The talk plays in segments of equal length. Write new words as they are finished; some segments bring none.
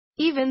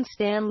Even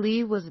Stan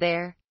Lee was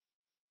there.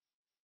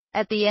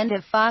 At the end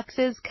of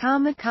Fox's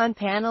Comic-Con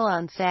panel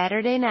on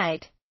Saturday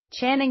night,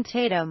 Channing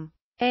Tatum,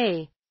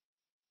 a.k.a.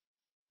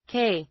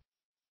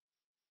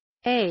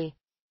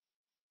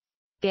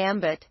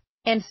 Gambit,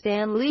 and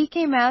Stan Lee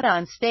came out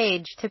on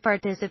stage to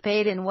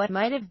participate in what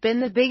might have been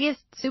the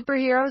biggest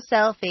superhero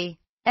selfie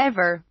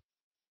ever.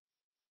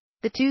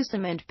 The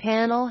twosome and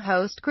panel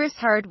host Chris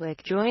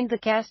Hardwick joined the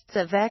casts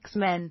of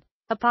X-Men,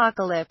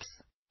 Apocalypse,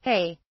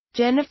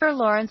 Jennifer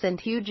Lawrence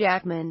and Hugh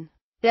Jackman,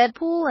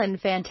 Deadpool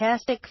and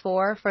Fantastic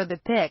Four for the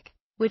pic,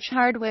 which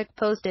Hardwick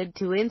posted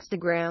to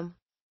Instagram.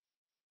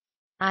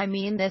 I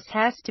mean, this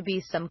has to be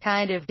some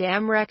kind of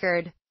damn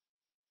record.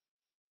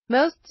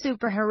 Most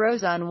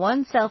superheroes on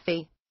one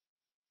selfie.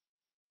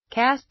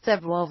 Casts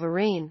of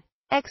Wolverine,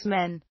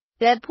 X-Men,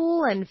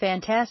 Deadpool and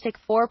Fantastic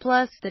Four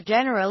plus the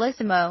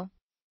Generalissimo.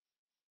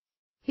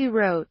 He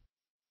wrote,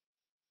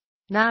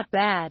 "Not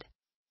bad.